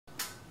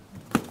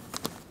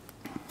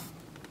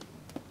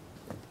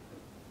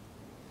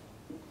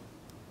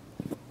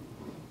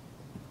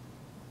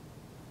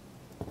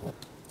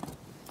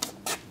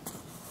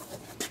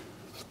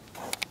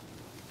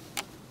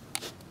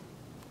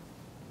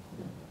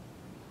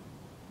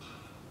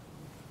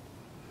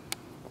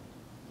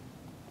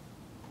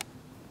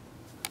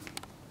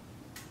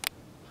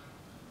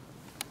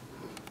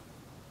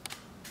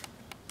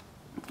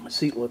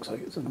seat looks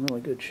like it's in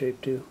really good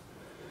shape too.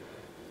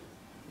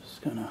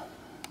 Just kind of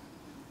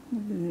a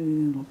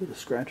little bit of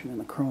scratching in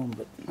the chrome,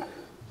 but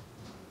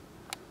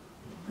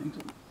things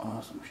in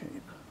awesome shape.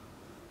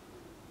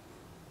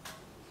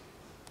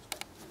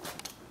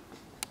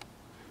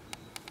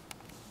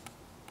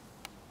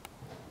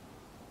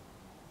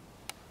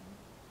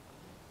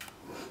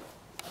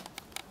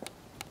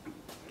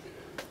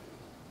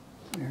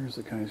 Here's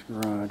the guy's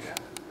garage.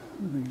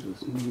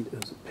 Everything's as neat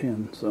as a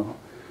pin. So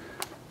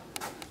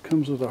it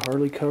comes with a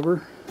Harley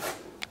cover,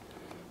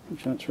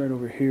 which that's right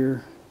over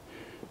here.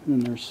 And then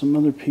there's some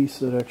other piece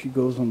that actually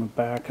goes on the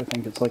back. I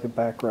think it's like a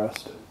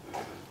backrest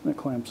that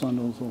clamps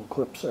onto those little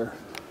clips there.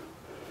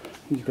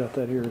 He's got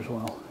that here as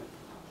well.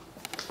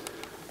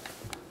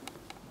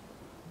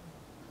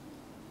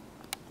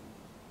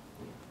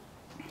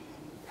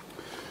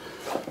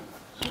 So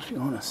if you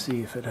want to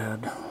see if it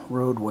had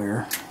road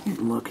wear, you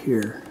can look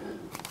here.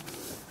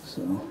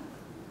 So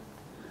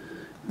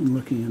I'm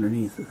looking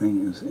underneath, the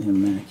thing is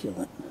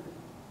immaculate.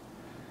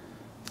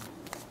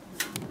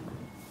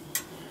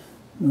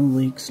 No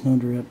leaks, no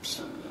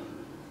drips.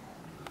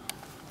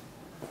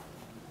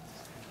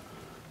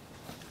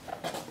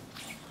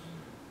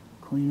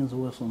 Clean as a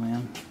whistle,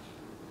 man.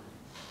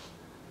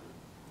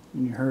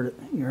 And you heard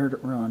it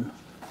run.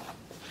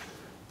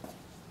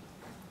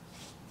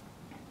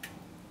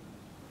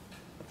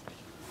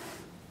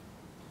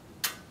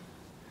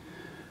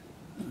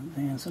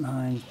 Vance and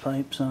Hines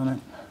pipes on it.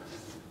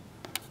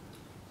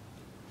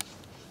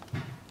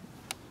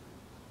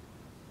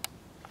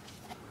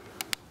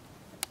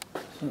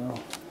 So,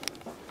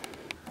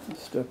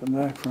 stepping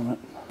back from it,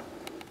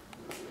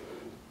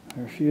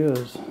 there she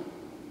is.